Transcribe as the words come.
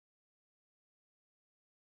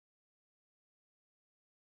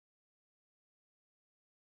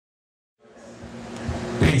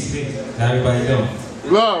Peace, peace. How everybody doing?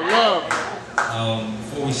 Love, love.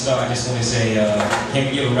 Before we start, I just want to say, can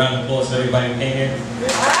we give a round of applause to everybody who came here?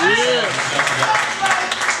 Yeah.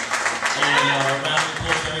 And a round of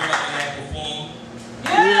applause to everybody that performed.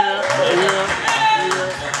 Yeah.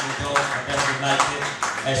 I definitely liked it.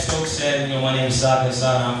 As Stoke said, you know, my name is Saga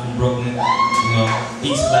Asad. I'm from Brooklyn. You know,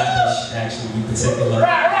 East Flatbush, actually, to be particular.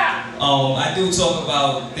 I do talk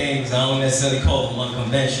about things, I don't necessarily call them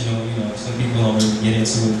unconventional, you know, some people don't really get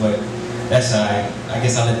into it, but that's alright. I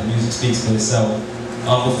guess I'll let the music speak for itself.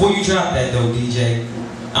 Before you drop that though, DJ,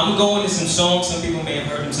 I'm going to some songs, some people may have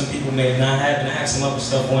heard them, some people may have not have, and I have some other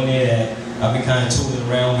stuff on there that I've been kind of tooling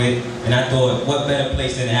around with, and I thought, what better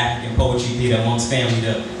place than the African Poetry Theater amongst family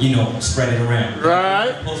to, you know, spread it around.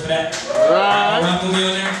 Right. Close for that? Right. Rock with me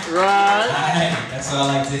on that? Right. Alright, that's what I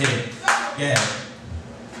like to hear. Yeah.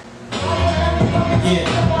 Yeah.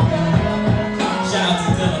 Shout out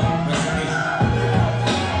to Dylan. Rest in peace.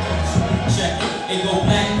 Check it. It go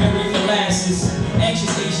blackberry molasses.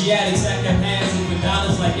 Anxious Asiatics act haphazard with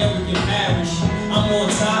dollars like Eric in Parish. I'm on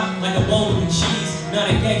top like a bowl with cheese. Not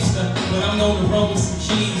a gangster, but I'm known to run with some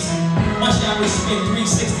cheese. My shower spin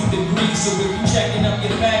 360 degrees, so if you checking up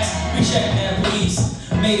your facts, we checking that please.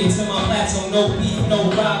 Made it to my plateau, no beef,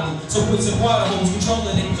 no rival. So put some water holes,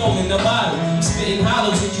 controlling and throwing the bottle. Spitting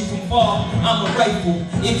hollows at you from far, I'm a rifle.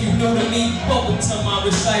 If you new to me, welcome to my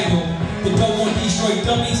recital. The dough won't destroy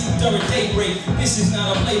dummies during daybreak. This is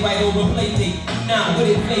not a playwright or a play date. Nah, would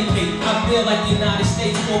it vacate? I feel like the United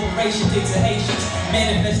States Corporation takes a Haitians.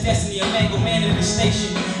 Manifest destiny, a mango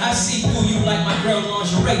manifestation. I see through you like my girl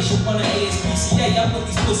lingerie. She run an ASPCA, I put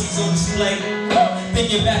these pussies on display.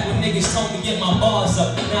 Thinking back when niggas told me get my bars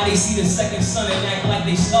up. Now they see the second son and act like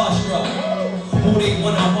they starstruck. Who they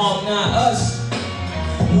wanna harm, not us.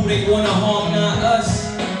 Who they wanna harm, not us.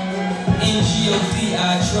 NGOD,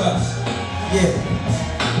 I trust. Yeah.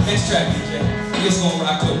 Next track, DJ. It's gonna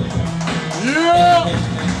rock over. Yeah.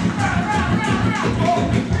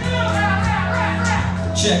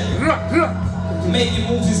 Check it. Making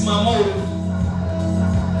moves is my motive.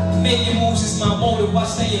 Making moves is my motive while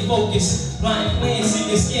staying focused. Blind playing,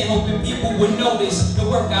 seeking skin, hoping people would notice the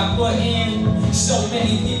work I put in. So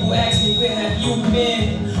many people ask me, where have you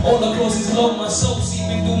been? All the closest low, my soul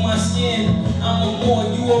seeping through my skin. I'm a more,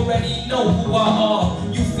 you already know who I are.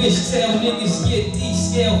 You fishtail niggas get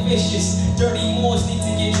D-scale vicious. Dirty Moors need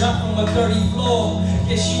to get dropped from a 30 floor.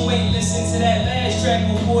 Guess you ain't listened to that last track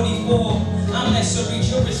on 44. I'm that Surrey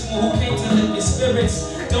jurist who came to live in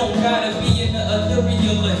spirits. Don't gotta be in the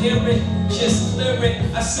ethereal or hear it, just clear it.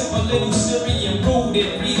 I sip a little Syrian rude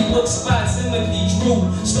and read books by Timothy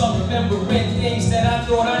Drew. Start remembering things that I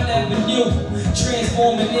thought I never knew.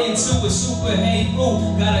 Transforming into a super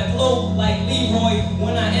Hebrew. Got a glow like Leroy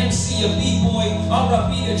when I MC a B-boy.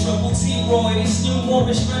 R.I.P. the Triple T-Roy. This new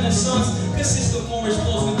Moorish Renaissance consists of Moorish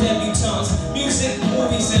flows with debutantes. Music,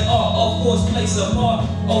 movies, and art, of course, plays a part.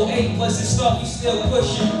 08 wasn't start, we still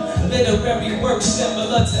pushing. Literary work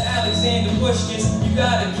similar to Alexander Pushkin's. You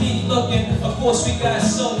gotta keep looking. Of course, we got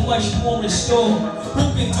so much more in store.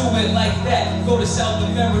 Who can do it like that? Go to South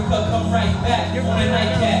America, come right back on a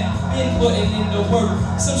nightcap. Been putting in the work.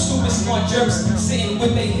 Some stupid smart jerks sitting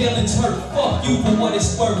with their feelings hurt. Fuck you for what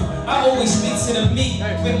it's worth. I always speak to the meat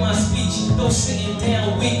with my speech. Though sitting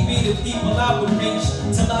down weak, be the people I would reach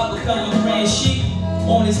till I become a grand sheep.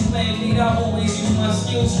 On this plan beat, I always use my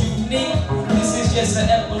skills unique. This is just an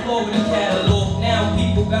epilogue in the catalog. Now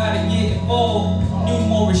people gotta get involved. New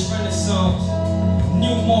Moorish Renaissance.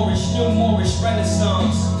 New Moorish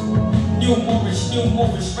Renaissance. New Moorish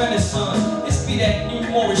Renaissance. This be that New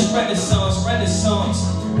Moorish Renaissance.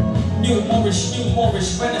 New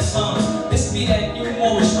Moorish Renaissance. This be that New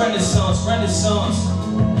Moorish Renaissance.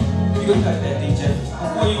 You can cut that, DJ.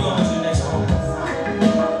 Before you go into the next one.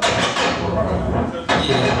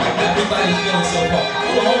 Yeah, everybody feeling so far.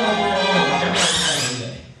 Hold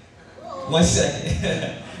on. 1 second.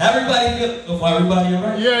 Everybody feel, everybody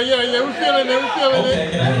alright? Yeah, we feeling it, Okay,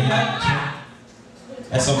 can I hear that?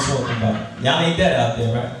 That's what I'm talking about. Y'all ain't that out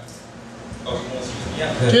there, right? Oh, you want to use me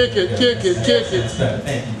out? Kick it.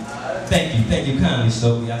 Thank you kindly,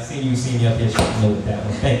 Stokely. I seen me up here struggling with that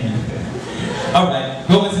one. Thank you. Alright,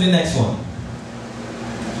 go into the next one.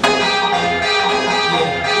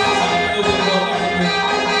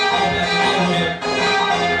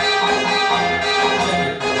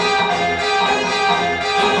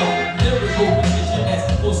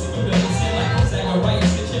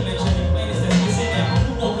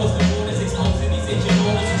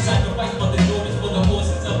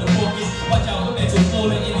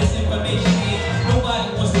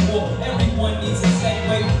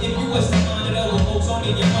 If you was to find it up, goes on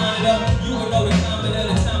in your mind it up, you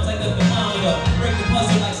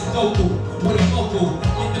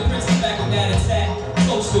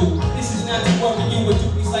This is not to worry you with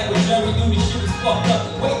duties like what Jerry do. This shit is fucked up.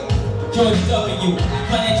 Wait. George W.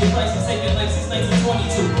 Financial crisis taking like since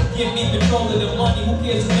 1922. Give me control of the money. Who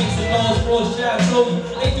cares who makes the laws? Broad child told you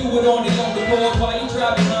they do it on their own accord. While you try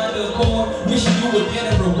behind the accord, wishing you would get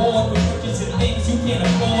a reward for purchasing things you can't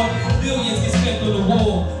afford. Billions get spent on the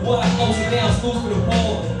war. Why close it down? Schools for the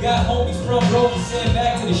poor. Got homies from road to send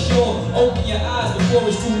back to the shore. Open your eyes before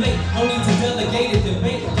it's too late. No need to delegate a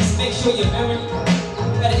debate. Just make sure you're married.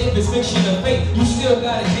 If it's fiction or fake, you still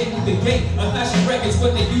gotta get with the gate. A fashion records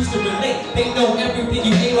what they used to relate. They know everything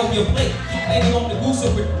you ate off your plate. Keep eating on the goose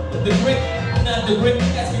of the grip, not the grip.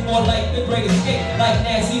 That's me more like the Great Escape. Like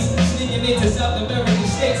Nazis sneaking into South American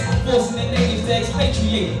states, forcing the natives to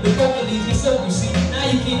expatriate. The vocalies get so you see. Now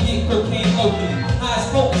you can get cocaine locally. Highest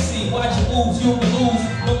potency, watch your moves, you can lose.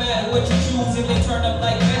 No matter what you choose, if they turn up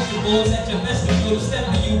like vegetables at your vestibule, step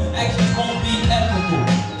to you, actions won't be ethical.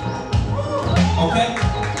 Okay?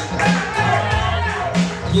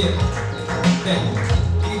 Yeah. Thank you.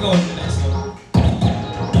 You can go to the next one.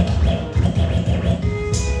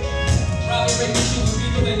 Probably breaking shit with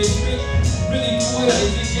people in the street. Really do it,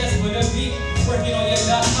 is it just for the beat? Working on your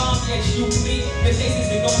 .com, yet you bleed. The case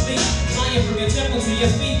isn't complete. Flying from your temple to your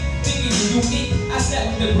feet. Thinking you're unique. I sat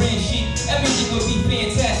with the brand sheet. Everything would be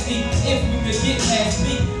fantastic if we could get past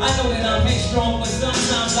me. I know that I'm headstrong, but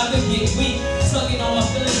sometimes I could get weak. Tugging on my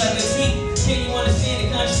feelings like a teeth. Can you understand the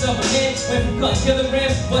conscience of a man? Went from cut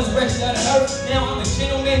kilograms, was wretched out of earth. Now I'm a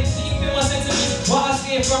gentleman. Do you feel my sentiments? While I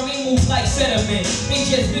stand firmly, moves like sediment. They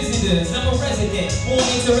just visitors, I'm a resident. More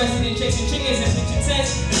interested in chasing chickens and pitching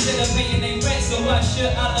tents instead of paying their rent. So why should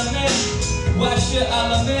I lament? Why should I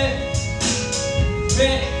lament?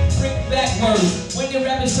 Rent, brick backwards. When the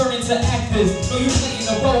rappers turn into actors, know you playing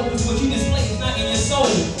a role, cause what you display is not in your soul.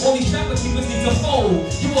 All these trapper keepers need to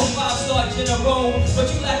fold. You a 5-star general, but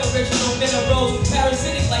you lack original minerals.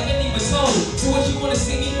 Parasitic like any told. So what you wanna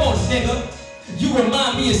see me for, nigga? You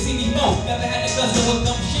remind me of CD-Mo. Never had the guts of a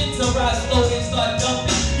gumption to rise slow and start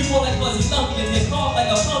dumping. You more like fuzzy lumpkins, get carved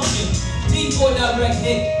like a pumpkin. D4 direct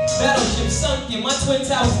hit, battleship sunken. My twin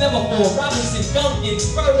towers never fall. Robinson Duncan,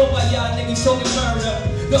 spurred up by y'all niggas talking murder.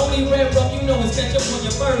 The only red rum you know is ketchup on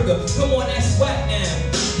your burger. Come on, that's whack now.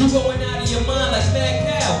 You going out of your mind like Mad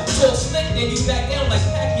Cow. Talk slick, then you back down like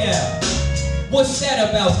Pacquiao. What's that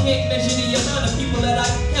about? Can't measure the amount of people that I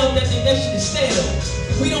count that think that shit is stale.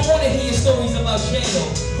 We don't want to hear stories about jail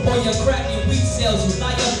or your crack and weed sales. You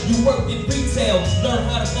liar, you worked in retail. Learn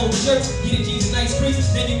how to fold shirts, get a jeans and nice crease.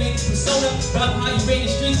 Then you make a persona about how you ran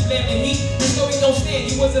the streets, slam the heat. The story don't stand,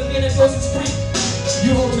 you was a fan of Dawson's Creek.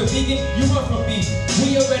 You hold your vegan, you run from beef.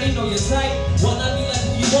 We already know your type. Why not be like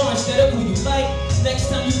who you are instead of who you like?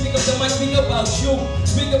 Next time you pick up the mic, speak about you.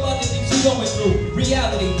 Speak about the things you going through.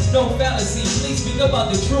 Reality, no fallacy. Please speak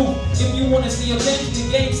about the truth. If you want to see your change in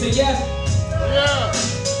the game, say yes. Yeah.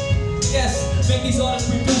 Yes, make these artists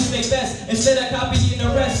produce their best. Instead of copying the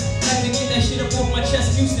rest, have to get that shit up off my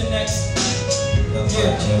chest. Houston next.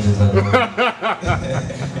 Yeah.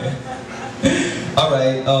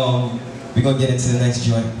 Alright, we're gonna get into the next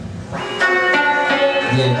joint.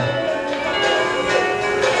 Yeah.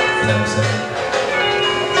 You know what I'm saying?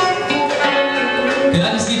 Can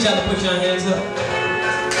I just get y'all to put your hands up?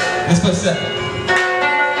 Let's put seven.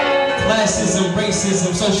 Classism,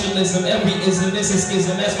 racism, socialism, every ism is a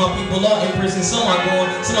schism. As my people are in prison, some are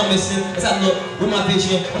gone, some are missing. As I look with my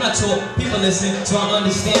vision, when I talk, people listen. So I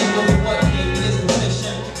understand what gave me this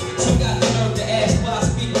position. Some got the nerve to ask why I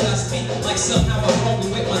speak what I speak. Like somehow I'm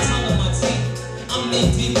rolling with my tongue on my teeth. I'm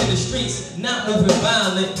knee deep in the streets, not moving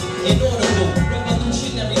violent. Inaudible,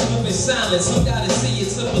 revolutionaries moving silent. Some gotta see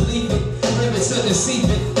it to believe it, live it to deceive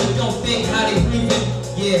it. But don't think how they breathe it.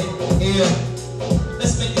 Yeah, yeah.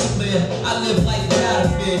 Let's make this clear. I live life without a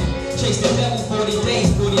fear. Chase the devil 40 days,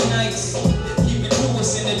 40 nights. Keep it true,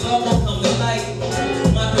 what's in the dark won't come to light.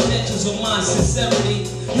 My credentials are my sincerity.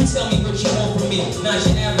 You tell me what you want from me, not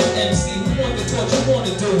your average MC. Who want the torch, you want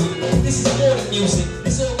to do it. This is more than music.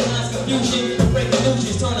 This organized confusion. To break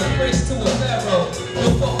illusions, turn a prince to a pharaoh.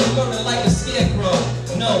 You'll fucking murder like a scarecrow.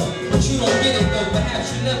 No, but you don't get it though.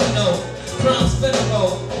 Perhaps you never know. Crime's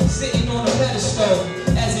federal, sitting on a pedestal.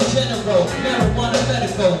 As a general, marijuana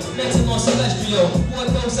medical, mental on celestial. Boy,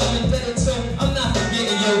 those I'm indebted to, I'm not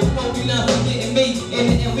forgetting you. Hope you're not forgetting me. In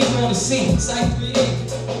the end, we gonna see. Psych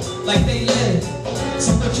 3D, like they live.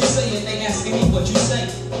 So what you saying, they asking me what you saying.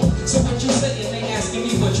 So what you saying, they asking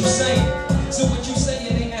me what you saying. So what you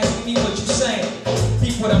saying, they asking me what you saying.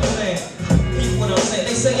 Peep what I'm saying. Peep what I'm saying.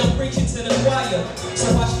 They say I'm preaching to the choir.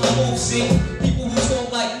 So watch my moves, see. People who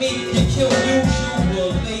talk like me get killed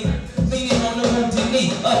usually. Leaning on the wounded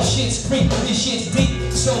knee, up shit's creek, this shit's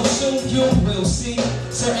deep. So So soon you will see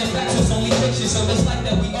certain facts was only fiction. So this life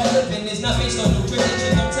that we all living is not based on no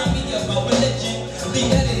tradition. Don't tell me about religion. Leave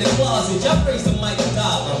that in the closet. Y'all praise the mighty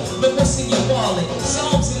dollar. Look what's in your wallet.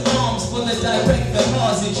 Psalms and arms full of direct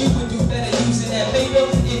deposit. You would do better using that paper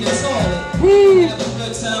in the toilet. Have a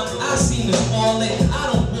good time. I seen us all it.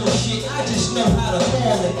 I don't bullshit. I just know how to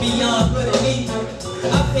call it. Beyond good and evil.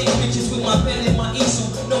 I paint pictures with my pen and my easel.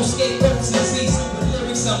 No scapegoats and season with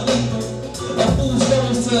lyrics I'm lethal. A fool's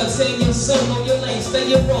goes to a 10-year solo. Your lane, stay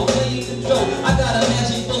your role, play control. I got a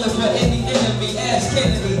magic bullet for any enemy. Ask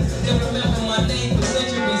Kennedy. They'll remember my name for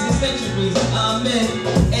centuries and centuries. Amen,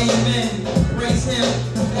 amen. Praise him.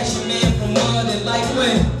 That's your man from mud and like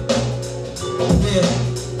when. Yeah.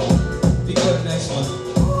 Be good, next one.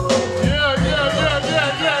 Yeah.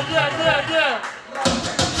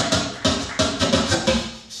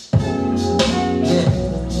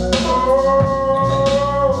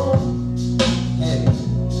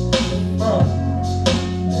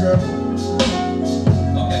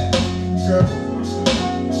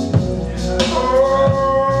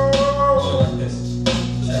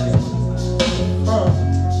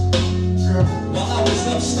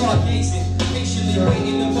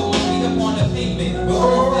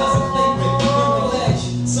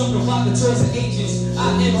 Towards the agents,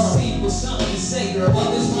 I MC with something to say.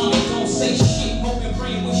 While this rhyme don't say shit, hoping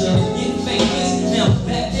brain wishing to get famous. Now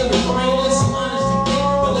that there is brainless, honest to think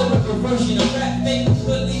the lyrical version of rap fake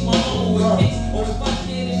could leave my own with case. Or if I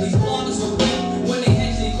can, if these bloggers will win when they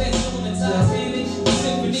hatch their bets on the Titanic. The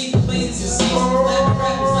symphony plays and sees laughing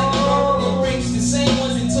rappers like a roll their breaks. The same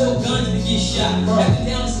ones that took guns to get shot. After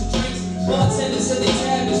down some drinks, bartenders said they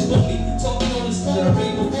tab is booty. Talking on this phone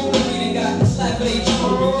ring before the reading got slapped for their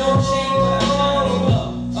jewelry. No chain, but I shine it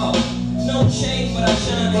up. Oh, no chain, but I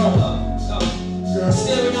shine it up.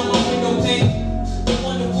 Staring out my window pane, the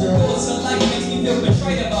wonderful thoughts of life makes me feel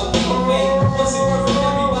betrayed about being paid. What's it worth if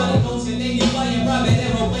everybody knows your name? You flying private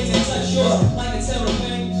aeroplanes and touch yours like a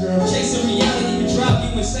terrapin. Chasing reality can drop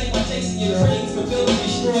you insane by chasing your dreams, but build and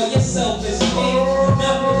destroy yourself as a king.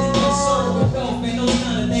 Not really concerned with wealth and those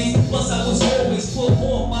kind of things. Plus I was always pulled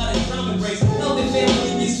off by the drama breaks. Healthy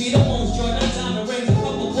family gives me the most joy. Not time to raise a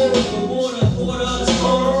couple quarters for border of the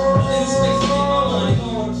store. A little space to get my mind in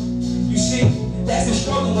order. You see, that's the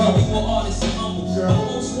struggle when we were artists and humble.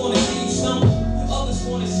 Most wanna see you stumble, others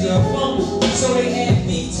wanna see you fumble. So they add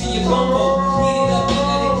beef to your gumbo. Heat it up and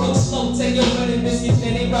let it cook slow. Take your bread and biscuits,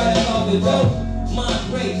 then they right about the dough. Mind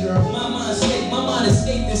great, my mind state, my mind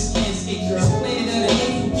escape this landscape. This planet of the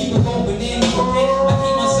hate, people go bananas for cake. I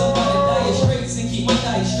keep myself out of dire straits and keep my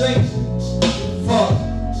diet straight. Fuck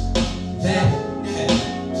that.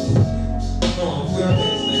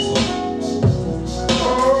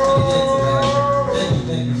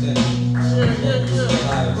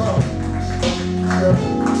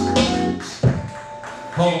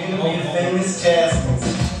 Famous jazz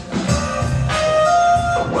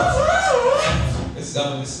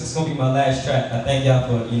It's gonna be my last track. I thank y'all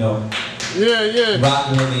for, Yeah.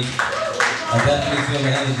 rocking with me. I definitely feel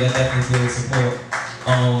the energy, I definitely feel the support.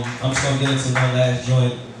 I'm just gonna get into one last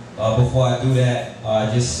joint. Before I do that,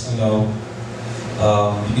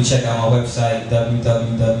 you can check out my website,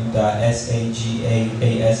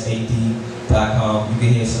 www.sagaasad.com. You can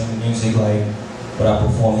hear some music like what I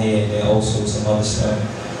perform here and then also some other stuff.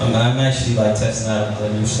 I'm actually testing out another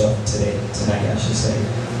new stuff tonight I should say.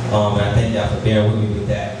 And I thank y'all for bearing with me with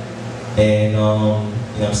that. And I want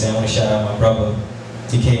to shout out my brother.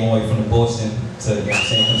 He came all the way from Boston to, come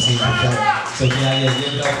see me perform. So give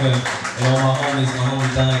it up for him. And all my homies,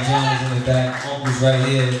 Don John is in the back, uncle's right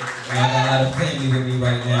here. And I got a lot of family with me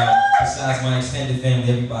right now. Besides my extended family,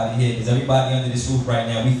 everybody here. Because everybody under this roof right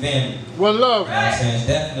now, we family. One love. You know what I'm saying?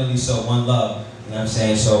 Definitely so, one love. You know what I'm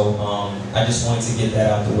saying? So I just wanted to get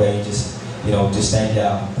that out the way. Just thank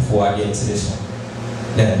y'all before I get into this one.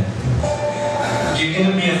 Yeah. You're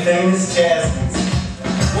gonna be a famous jazz.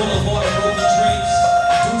 Boulevard of broken dreams.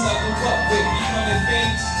 Dudes I grew up with becoming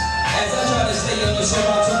famous. As I try to stay on the show,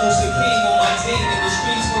 I almost a king on my team in the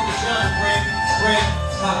streets with the John brand.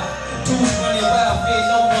 Dudes running wild, fear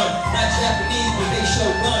no one. Not Japanese, but they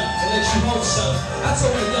show gun and let you know something. I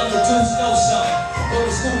told the younger dudes know something. Go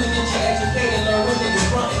to school and get your educated, learn what niggas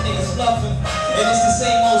frontin', niggas bluffing. And it's the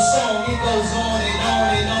same old song, it goes on and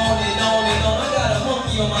on and on and on and on. I got a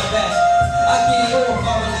monkey on my back. I get it off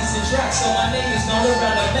by releasing tracks, so my name is known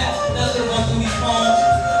around the map. Now they run through these poems.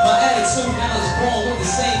 My attitude now is born with the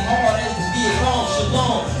same heart as the Vietnam.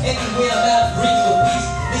 Shalom. Anywhere I'm at, bring with peace,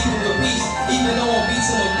 leaving with peace. Even though I'm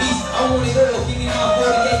beating a beast, I want it all. Give me my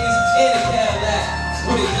 40 acres and a Cadillac.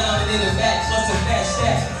 Put it diamond in the back, plus a fat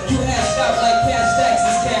stack. You had stop like cash stacks,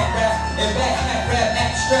 it's cat rap and backpack rap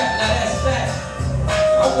abstract. strapped, now that's fact.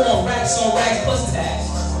 I want racks on racks plus tax.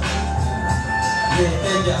 Yeah,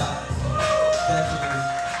 thank y'all. Thank you.